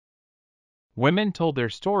Women told their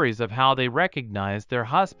stories of how they recognized their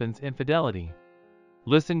husband's infidelity.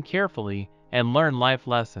 Listen carefully and learn life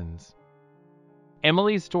lessons.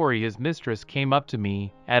 Emily's story: his mistress came up to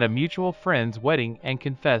me at a mutual friend's wedding and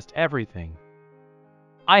confessed everything.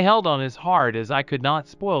 I held on as hard as I could not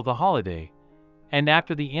spoil the holiday, and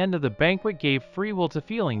after the end of the banquet gave free will to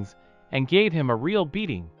feelings and gave him a real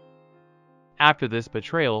beating. After this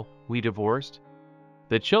betrayal, we divorced.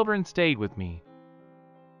 The children stayed with me.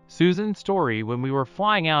 Susan's story: when we were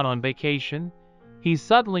flying out on vacation, he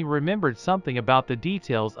suddenly remembered something about the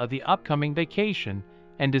details of the upcoming vacation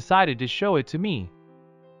and decided to show it to me.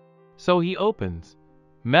 So he opens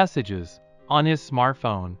messages on his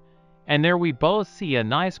smartphone, and there we both see a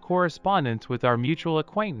nice correspondence with our mutual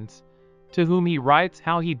acquaintance, to whom he writes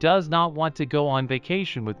how he does not want to go on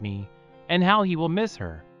vacation with me and how he will miss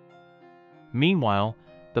her. Meanwhile,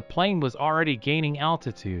 the plane was already gaining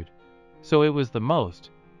altitude, so it was the most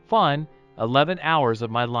fun 11 hours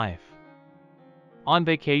of my life. On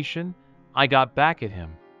vacation, I got back at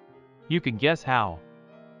him. You can guess how.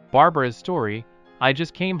 Barbara's story: I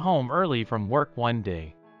just came home early from work one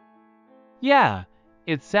day. Yeah,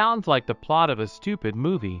 it sounds like the plot of a stupid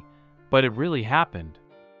movie, but it really happened.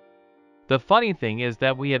 The funny thing is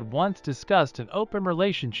that we had once discussed an open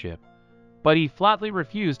relationship, but he flatly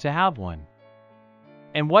refused to have one.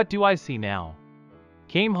 And what do I see now?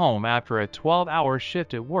 Came home after a 12-hour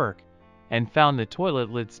shift at work and found the toilet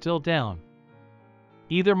lid still down.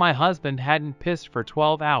 Either my husband hadn't pissed for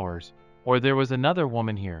 12 hours, or there was another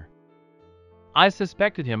woman here. I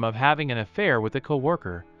suspected him of having an affair with a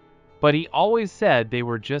coworker, but he always said they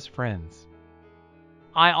were just friends.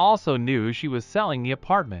 I also knew she was selling the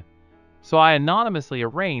apartment, so I anonymously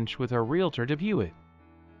arranged with her realtor to view it.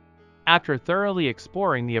 After thoroughly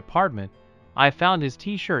exploring the apartment, I found his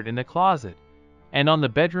t-shirt in the closet, and on the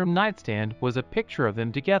bedroom nightstand was a picture of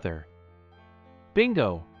them together.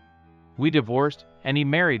 Bingo! We divorced, and he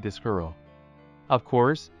married this girl. Of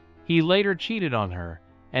course, he later cheated on her,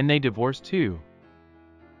 and they divorced too.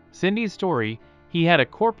 Cindy's story: he had a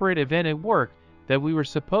corporate event at work that we were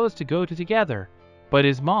supposed to go to together, but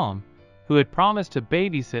his mom, who had promised to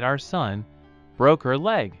babysit our son, broke her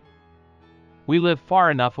leg. We lived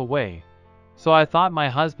far enough away, so I thought my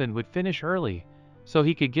husband would finish early so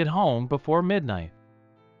he could get home before midnight.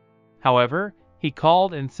 However, he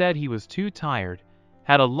called and said he was too tired,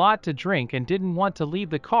 had a lot to drink, and didn't want to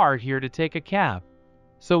leave the car here to take a cab,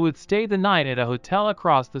 so would stay the night at a hotel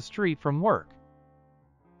across the street from work.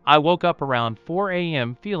 I woke up around 4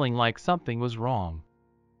 a.m. feeling like something was wrong.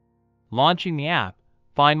 Launching the app,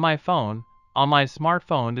 Find My Phone, on my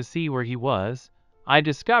smartphone to see where he was, I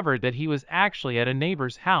discovered that he was actually at a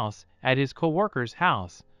neighbor's house at his coworker's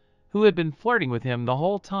house, who had been flirting with him the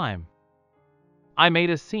whole time. I made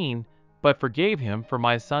a scene, but forgave him for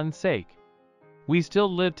my son's sake. We still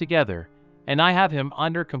live together, and I have him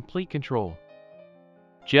under complete control.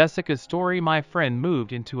 Jessica's story: my friend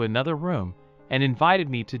moved into another room and invited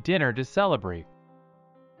me to dinner to celebrate.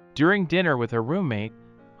 During dinner with her roommate,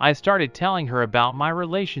 I started telling her about my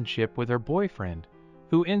relationship with her boyfriend,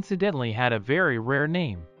 who incidentally had a very rare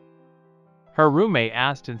name. Her roommate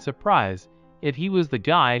asked in surprise if he was the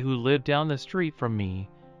guy who lived down the street from me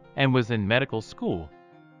and was in medical school.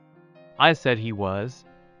 I said he was,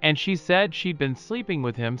 and she said she'd been sleeping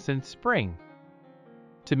with him since spring.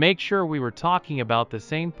 To make sure we were talking about the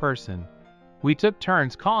same person, we took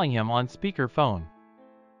turns calling him on speakerphone.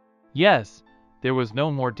 Yes, there was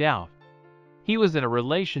no more doubt. He was in a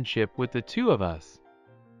relationship with the two of us.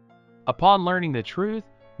 Upon learning the truth,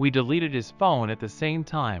 we deleted his phone at the same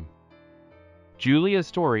time. Julia's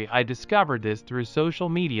story: I discovered this through social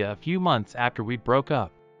media a few months after we broke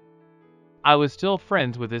up. I was still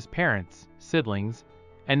friends with his parents, siblings,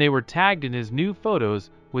 and they were tagged in his new photos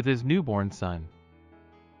with his newborn son.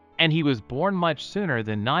 And he was born much sooner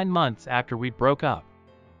than 9 months after we broke up.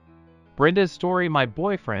 Brenda's story: my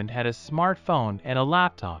boyfriend had a smartphone and a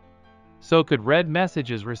laptop, so could read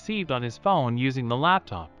messages received on his phone using the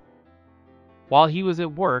laptop. While he was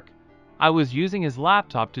at work, I was using his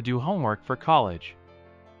laptop to do homework for college.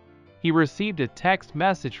 He received a text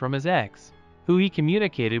message from his ex, who he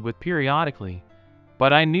communicated with periodically,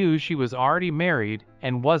 but I knew she was already married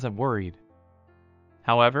and wasn't worried.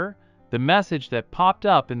 However, the message that popped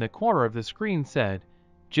up in the corner of the screen said,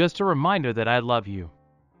 "Just a reminder that I love you."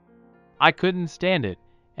 I couldn't stand it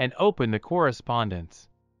and opened the correspondence.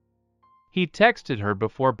 He texted her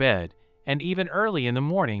before bed and even early in the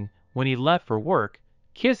morning when he left for work,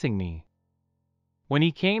 kissing me. When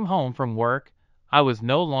he came home from work, I was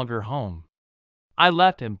no longer home. I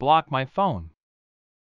left and blocked my phone.